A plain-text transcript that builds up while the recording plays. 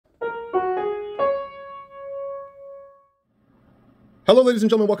Hello ladies and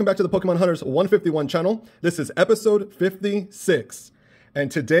gentlemen, welcome back to the Pokemon Hunters 151 channel. This is episode 56, and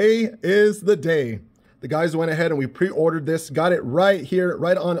today is the day. The guys went ahead and we pre-ordered this, got it right here,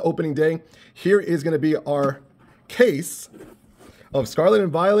 right on opening day. Here is going to be our case of Scarlet and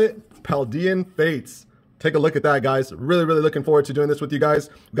Violet Paldean Fates. Take a look at that, guys. Really looking forward to doing this with you guys.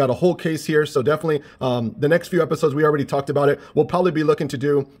 We've got a whole case here, so definitely the next few episodes, we already talked about it. We'll probably be looking to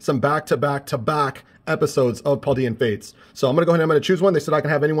do some back-to-back episodes of Paldean Fates. So I'm going to go ahead and I'm going to choose one. They said I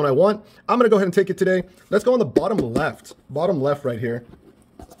can have anyone I want. I'm going to go ahead and take it today. Let's go on the bottom left right here.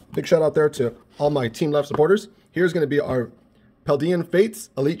 Big shout out there to all my Team Left supporters. Here's going to be our Paldean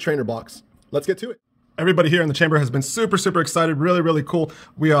Fates Elite Trainer box. Let's get to it. Everybody here in the chamber has been super excited. Really cool.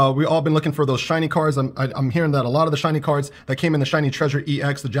 We all been looking for those shiny cards. I'm hearing that a lot of the shiny cards that came in the Shiny Treasure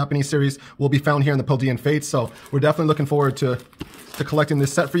EX, the Japanese series, will be found here in the Paldean Fates. So we're definitely looking forward to collecting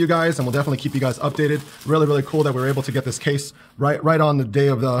this set for you guys, and we'll definitely keep you guys updated. Really cool that we were able to get this case right on the day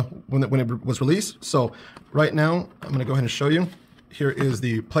of when it was released. So right now I'm going to go ahead and show you. Here is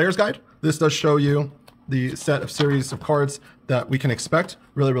the player's guide. This does show you the set of series of cards that we can expect.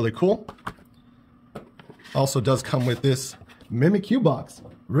 Really cool. Also does come with this Mimikyu box.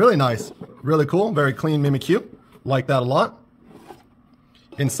 Really nice, really cool, very clean Mimikyu. Like that a lot.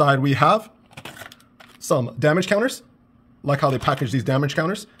 Inside we have some damage counters. Like how they package these damage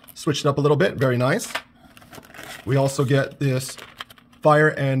counters. Switched it up a little bit, very nice. We also get this fire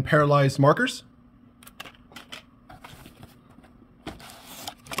and paralyzed markers.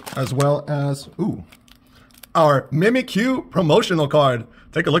 As well as, our Mimikyu promotional card.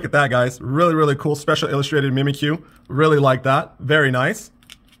 Take a look at that, guys. Really cool, special illustrated Mimikyu. Really like that, very nice.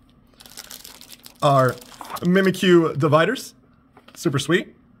 Our Mimikyu dividers, super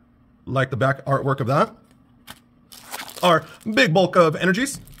sweet. Like the back artwork of that. Our big bulk of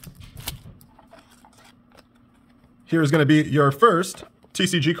energies. Here's gonna be your first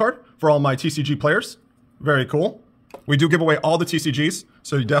TCG card for all my TCG players. Very cool. We do give away all the TCGs,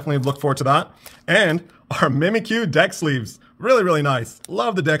 so you definitely look forward to that. And our Mimikyu deck sleeves. Really nice.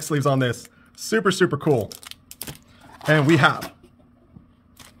 Love the deck sleeves on this. Super cool. And we have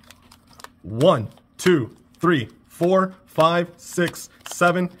 1, 2, 3, 4, 5, 6,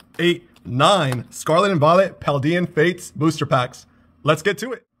 7, 8, 9 Scarlet and Violet Paldean Fates booster packs. Let's get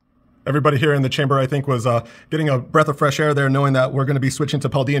to it. Everybody here in the chamber, I think, was getting a breath of fresh air there, knowing that we're going to be switching to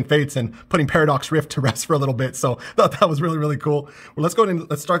Paldean Fates and putting Paradox Rift to rest for a little bit. So I thought that was really cool. Well, let's go ahead and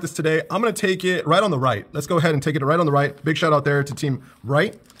let's start this today. I'm going to take it right on the right. Let's go ahead and take it right on the right. Big shout out there to Team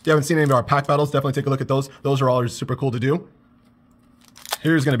Right. If you haven't seen any of our pack battles, definitely take a look at those. Those are all super cool to do.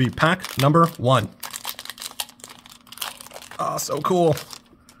 Here's going to be pack number 1. Oh, so cool.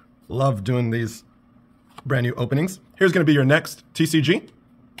 Love doing these brand new openings. Here's going to be your next TCG.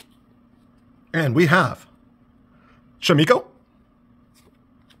 And we have Shamiko,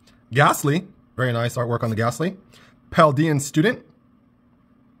 Ghastly, very nice artwork on the Ghastly, Paldean Student,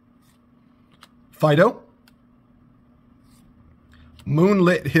 Fido,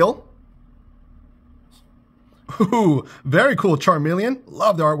 Moonlit Hill, ooh, very cool Charmeleon,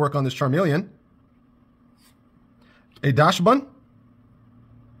 love the artwork on this Charmeleon, a Dashbun,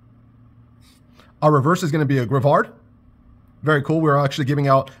 our reverse is going to be a Grivard. Very cool. We're actually giving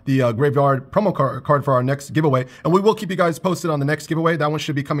out the Graveyard promo card for our next giveaway. And we will keep you guys posted on the next giveaway. That one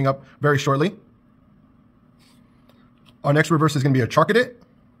should be coming up very shortly. Our next reverse is going to be a Charcadet.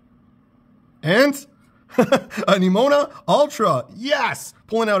 And a Nimona Ultra. Yes!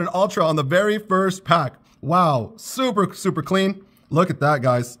 Pulling out an Ultra on the very first pack. Wow. Super clean. Look at that,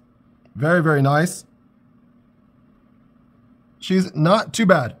 guys. Very nice. She's not too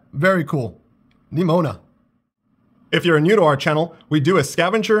bad. Very cool. Nimona. If you're new to our channel, we do a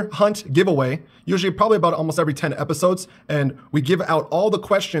scavenger hunt giveaway, usually probably about almost every 10 episodes, and we give out all the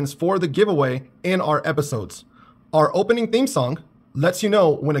questions for the giveaway in our episodes. Our opening theme song lets you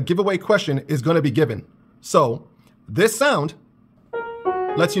know when a giveaway question is going to be given. So this sound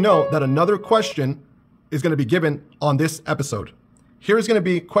lets you know that another question is going to be given on this episode. Here's going to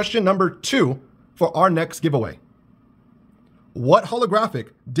be question number 2 for our next giveaway. What holographic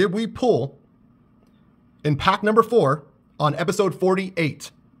did we pull in pack number 4 on episode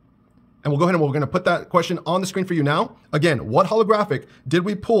 48? And we'll go ahead and we're going to put that question on the screen for you now. Again, what holographic did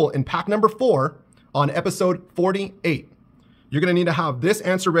we pull in pack number 4 on episode 48? You're going to need to have this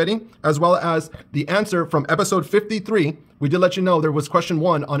answer ready, as well as the answer from episode 53. We did let you know there was question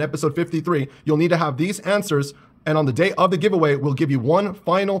 1 on episode 53. You'll need to have these answers, and on the day of the giveaway, we'll give you one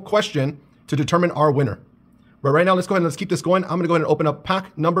final question to determine our winner. But right now, let's go ahead and let's keep this going. I'm going to go ahead and open up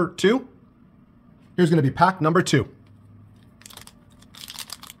pack number 2. Here's going to be pack number 2.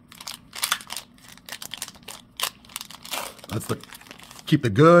 That's the Keep the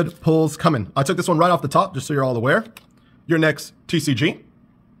good pulls coming. I took this one right off the top, just so you're all aware. Your next TCG.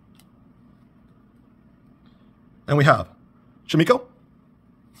 And we have Shimiko.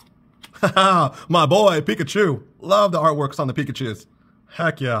 My boy, Pikachu. Love the artworks on the Pikachus.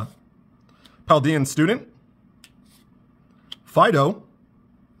 Heck yeah. Paldean Student. Fido.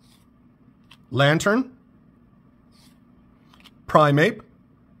 Lantern. Primeape.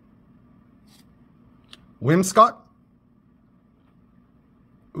 Whimsicott.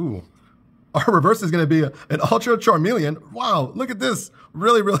 Ooh. Our reverse is going to be an Ultra Charmeleon. Wow, look at this.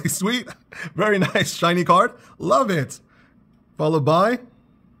 Really, really sweet. Very nice shiny card. Love it. Followed by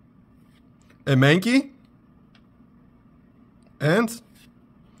a Mankey and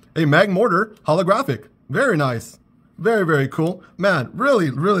a Magmortar holographic. Very nice. Very, very cool. Man,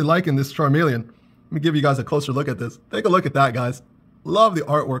 really, really liking this Charmeleon. Let me give you guys a closer look at this. Take a look at that, guys. Love the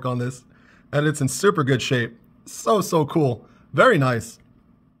artwork on this. And it's in super good shape. So, so cool. Very nice.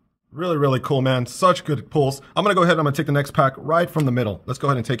 Really, really cool, man. Such good pulls. I'm going to go ahead and I'm going to take the next pack right from the middle. Let's go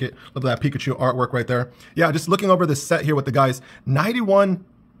ahead and take it. Look at that Pikachu artwork right there. Yeah, just looking over this set here with the guys. 91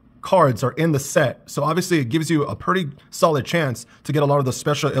 cards are in the set. So obviously it gives you a pretty solid chance to get a lot of the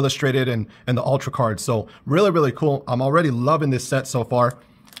special illustrated and the ultra cards. So really, really cool. I'm already loving this set so far.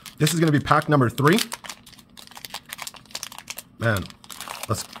 This is going to be pack number 3. Man,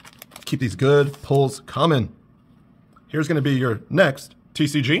 let's keep these good pulls coming. Here's going to be your next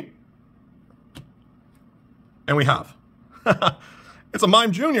TCG. And we have, it's a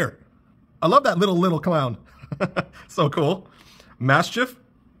Mime Jr. I love that little clown. So cool. Maschiff.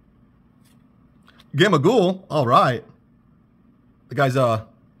 Gimagool. All right. The guys,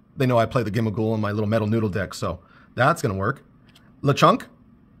 they know I play the Gimagool in my little Metal Noodle deck, so that's going to work. Lechonk.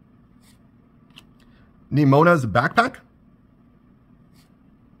 Nemona's Backpack.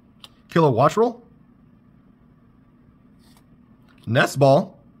 Killer Watchroll. Nest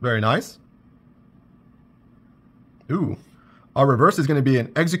Ball. Very nice. Ooh. Our reverse is going to be an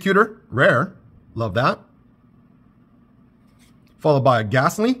Executor. Rare. Love that. Followed by a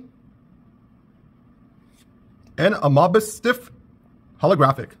Ghastly. And a Mobstiff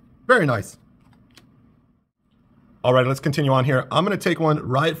holographic. Very nice. All right, let's continue on here. I'm going to take one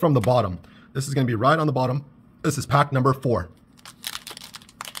right from the bottom. This is going to be right on the bottom. This is pack number 4.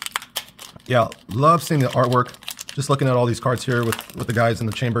 Yeah, love seeing the artwork. Just looking at all these cards here with the guys in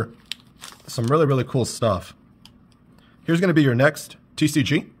the chamber. Some really, really cool stuff. Here's going to be your next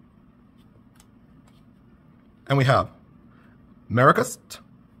TCG. And we have Maracas.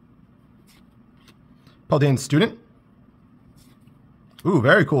 Paldean Student. Ooh,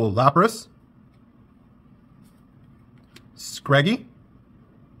 very cool. Lapras. Scraggy.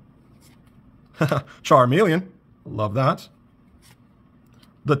 Charmeleon. Love that.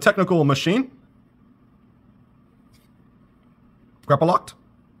 The Technical Machine. Grappalocked.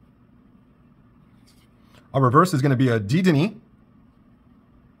 Our reverse is going to be a Dedenne.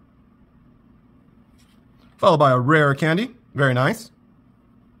 Followed by a Rare Candy. Very nice.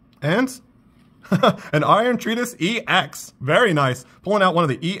 And an Iron Treatise EX. Very nice. Pulling out one of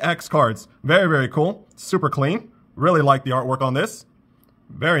the EX cards. Very, very cool. Super clean. Really like the artwork on this.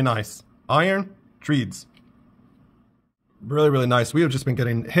 Very nice. Iron Treats. Really, really nice. We have just been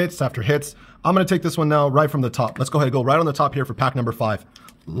getting hits after hits. I'm going to take this one now right from the top. Let's go ahead and go right on the top here for pack number 5.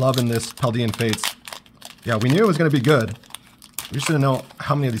 Loving this Paldean Fates. Yeah, we knew it was going to be good. We just didn't know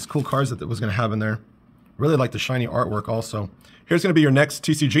how many of these cool cards that it was going to have in there. Really like the shiny artwork also. Here's going to be your next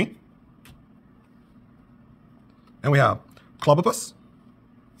TCG. And we have Clobopus,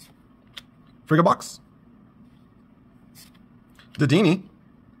 Frigibox, Dedenne,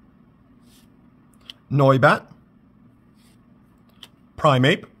 Noibat,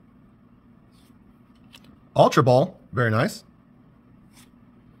 Primeape, Ultra Ball, very nice,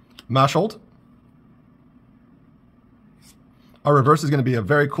 Mashold. Our reverse is going to be a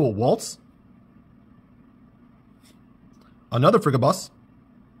very cool Waltz, another Frigibus,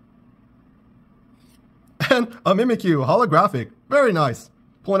 and a Mimikyu holographic. Very nice.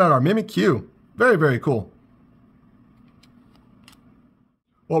 Pulling out our Mimikyu. Very, very cool.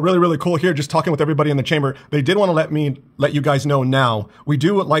 Well, really, really cool here, just talking with everybody in the chamber. They did want to let you guys know now. We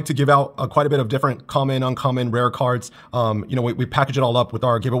do like to give out quite a bit of different common, uncommon, rare cards. You know, we package it all up with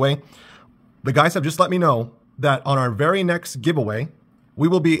our giveaway. The guys have just let me know that on our very next giveaway, we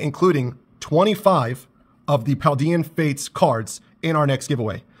will be including 25 of the Paldean Fates cards in our next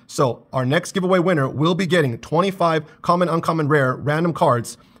giveaway. So our next giveaway winner will be getting 25 common, uncommon, rare, random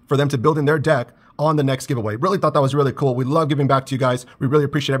cards for them to build in their deck on the next giveaway. Really thought that was really cool. We love giving back to you guys. We really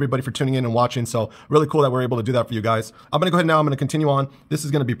appreciate everybody for tuning in and watching. So really cool that we're able to do that for you guys. I'm going to go ahead now. I'm going to continue on. This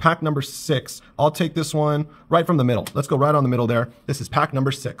is going to be pack number 6. I'll take this one right from the middle. Let's go right on the middle there. This is pack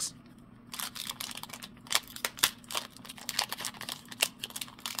number 6.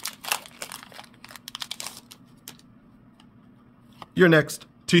 Your next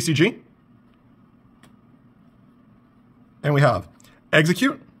TCG. And we have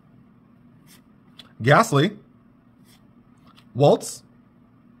Execute, Ghastly, Waltz,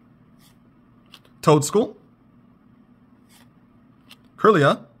 Toad School,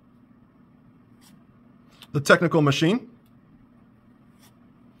 Kirlia, The Technical Machine,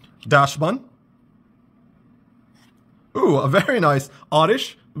 Dash Bun. Ooh, a very nice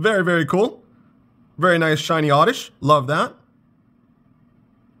Oddish. Very, very cool. Very nice shiny Oddish. Love that.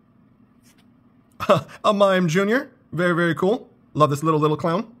 A Mime Jr. Very, very cool. Love this little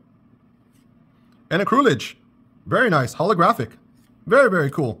clown. And a Krulage. Very nice. Holographic. Very,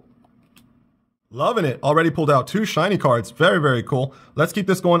 very cool. Loving it. Already pulled out 2 shiny cards. Very, very cool. Let's keep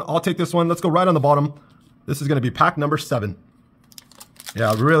this going. I'll take this one. Let's go right on the bottom. This is going to be pack number 7.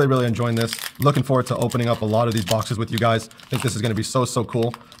 Yeah, really, really enjoying this. Looking forward to opening up a lot of these boxes with you guys. I think this is going to be so, so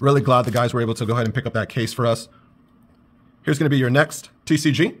cool. Really glad the guys were able to go ahead and pick up that case for us. Here's going to be your next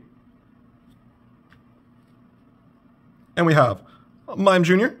TCG. And we have Mime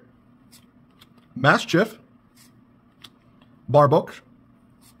Jr., Maschiff, Barboak,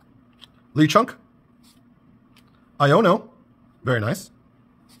 Lechunk, Iono, very nice,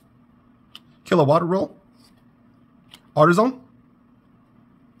 Kilowatt Roll, Artisan.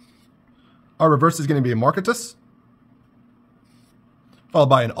 Our reverse is going to be a Marketus, followed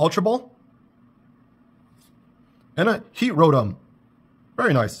by an Ultra Ball, and a Heat Rotom.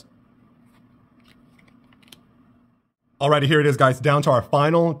 Very nice. Alrighty, here it is, guys, down to our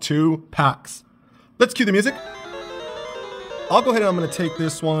final 2 packs. Let's cue the music. I'll go ahead and I'm going to take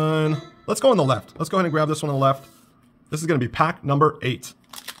this one. Let's go on the left. Let's go ahead and grab this one on the left. This is going to be pack number 8.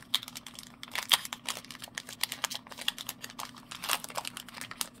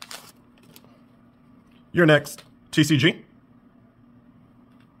 Your next TCG.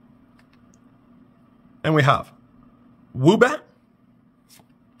 And we have Woobat,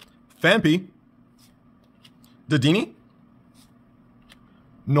 Phanpy, Dedenne,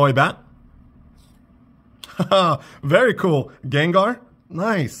 Noibat. Very cool. Gengar.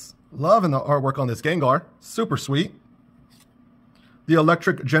 Nice. Loving the artwork on this Gengar. Super sweet. The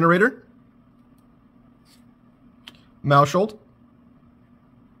Electric Generator. Maushold.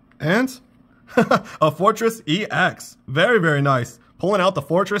 And a Fortress EX. Very, very nice. Pulling out the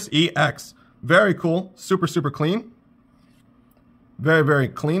Fortress EX. Very cool. Super, super clean. Very, very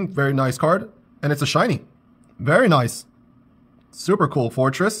clean. Very nice card. And it's a shiny. Very nice. Super cool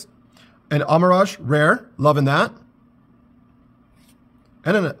Fortress. And Amarage Rare. Loving that.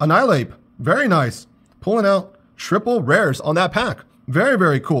 And an Annihilate. Very nice. Pulling out triple rares on that pack. Very,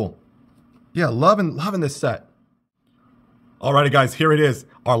 very cool. Yeah, loving this set. Alrighty, guys, here it is.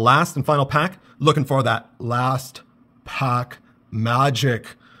 Our last and final pack. Looking for that last pack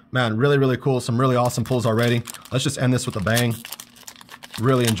magic. Man, really, really cool. Some really awesome pulls already. Let's just end this with a bang.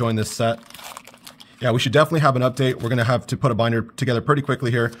 Really enjoying this set. Yeah, we should definitely have an update. We're going to have to put a binder together pretty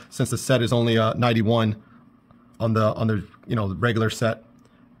quickly here since the set is only 91 on the regular set.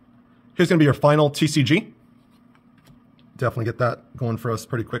 Here's going to be your final TCG. Definitely get that going for us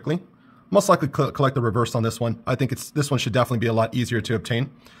pretty quickly. Most likely collect the reverse on this one. I think this one should definitely be a lot easier to obtain.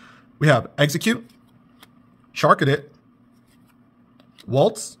 We have Execute, Charcadet,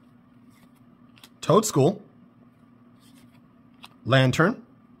 Waltz, Toad School, Lantern,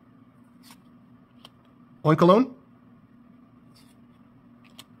 Oinkologne,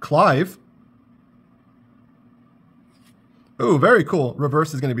 Clive. Ooh, very cool.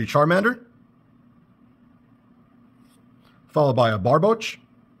 Reverse is going to be Charmander, followed by a Barboach,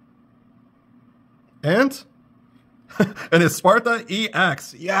 and an Esparta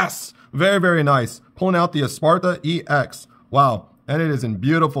EX. Yes, very, very nice. Pulling out the Esparta EX. Wow, and it is in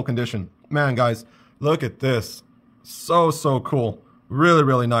beautiful condition. Man, guys, look at this. So, so cool. Really,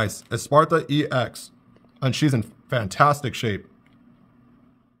 really nice. Esparta EX. And she's in fantastic shape.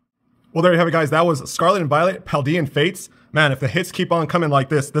 Well, there you have it, guys. That was Scarlet and Violet, Paldean Fates. man, if the hits keep on coming like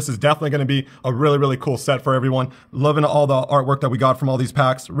this is definitely going to be a really, really cool set for everyone. Loving all the artwork that we got from all these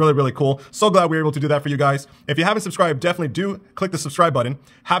packs. Really, really cool. So glad we were able to do that for you guys. If you haven't subscribed, definitely do click the subscribe button.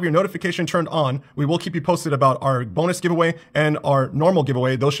 Have your notification turned on. We will keep you posted about our bonus giveaway and our normal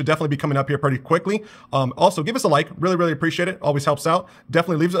giveaway. Those should definitely be coming up here pretty quickly. Also, give us a like. Really, really appreciate it. Always helps out.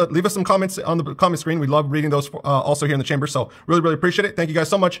 Definitely leave us some comments on the comment screen. We love reading those also here in the chamber. So really, really appreciate it. Thank you guys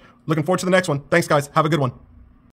so much. Looking forward to the next one. Thanks, guys. Have a good one.